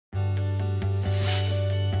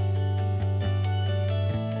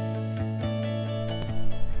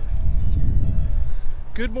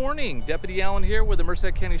Good morning, Deputy Allen here with the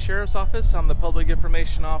Merced County Sheriff's Office. I'm the Public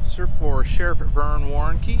Information Officer for Sheriff Vern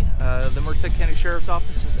Warnke. The Merced County Sheriff's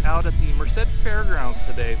Office is out at the Merced Fairgrounds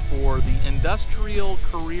today for the Industrial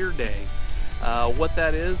Career Day. What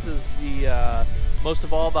that is the most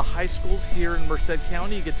of all the high schools here in Merced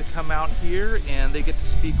County get to come out here and they get to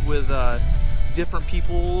speak with different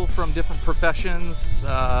people from different professions.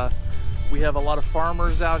 We have a lot of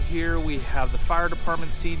farmers out here. We have the fire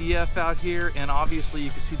department, CDF out here, and obviously you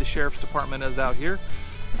can see the sheriff's department is out here.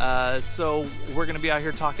 So we're going to be out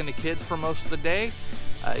here talking to kids for most of the day.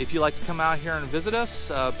 If you'd like to come out here and visit us,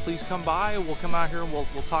 please come by. We'll come out here and we'll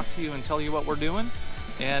talk to you and tell you what we're doing.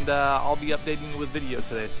 And I'll be updating you with video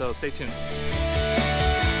today, so stay tuned.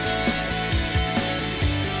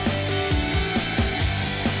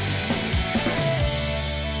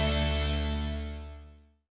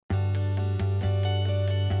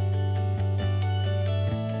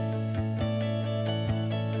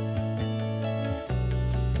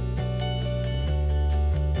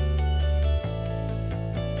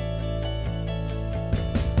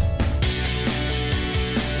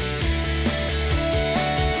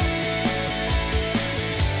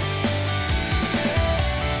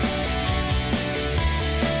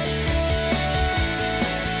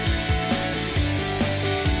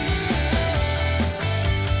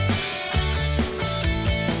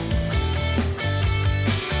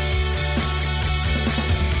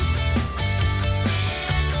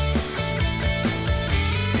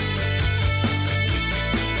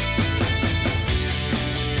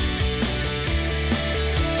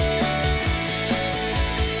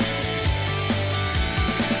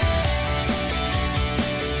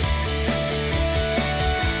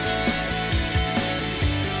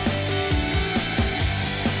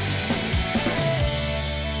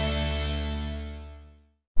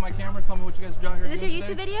 My camera, tell me what you guys are out here doing. Is this your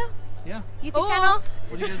YouTube video? Yeah. YouTube channel?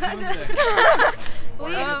 What are you guys doing today? Why are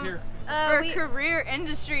you guys here? For Career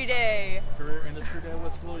Industry Day. Career Industry Day.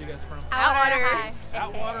 What school are you guys from? Atwater.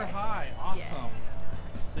 Atwater High. Awesome. Yeah.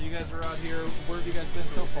 So you guys are out here. Where have you guys been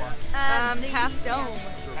so far? Half Dome. Half Dome?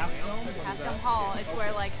 Half Dome Hall. It's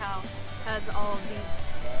where like how has all of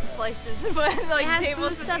these places, but like it has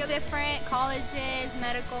tables booths of different colleges,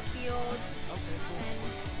 medical fields. Okay, cool.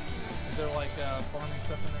 Is there like farming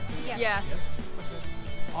stuff in there too? Yeah. Yeah. Yes?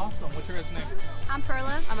 Okay. Awesome. What's your guys' name? I'm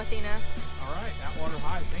Perla. I'm Athena. All right. Atwater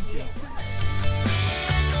High. Thank you.